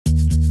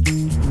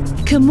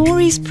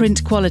Komori's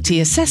print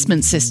quality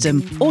assessment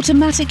system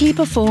automatically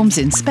performs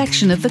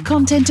inspection of the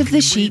content of the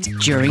sheet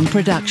during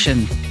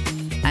production.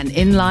 An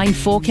inline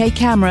 4K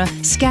camera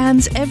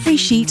scans every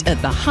sheet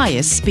at the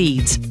highest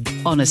speeds,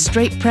 on a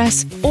straight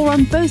press or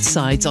on both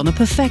sides on a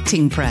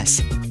perfecting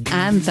press.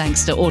 And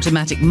thanks to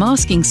automatic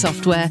masking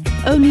software,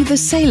 only the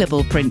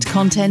saleable print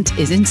content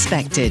is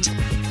inspected.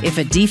 If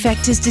a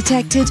defect is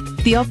detected,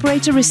 the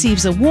operator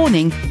receives a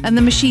warning and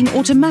the machine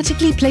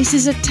automatically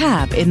places a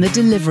tab in the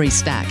delivery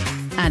stack.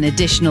 An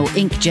additional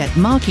Inkjet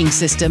marking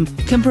system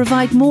can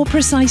provide more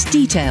precise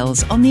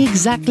details on the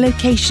exact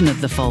location of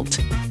the fault.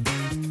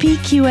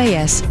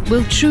 PQAS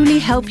will truly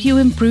help you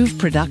improve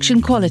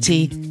production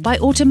quality by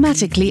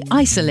automatically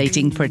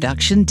isolating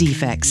production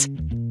defects.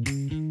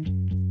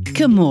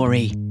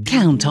 Komori,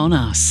 count on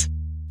us.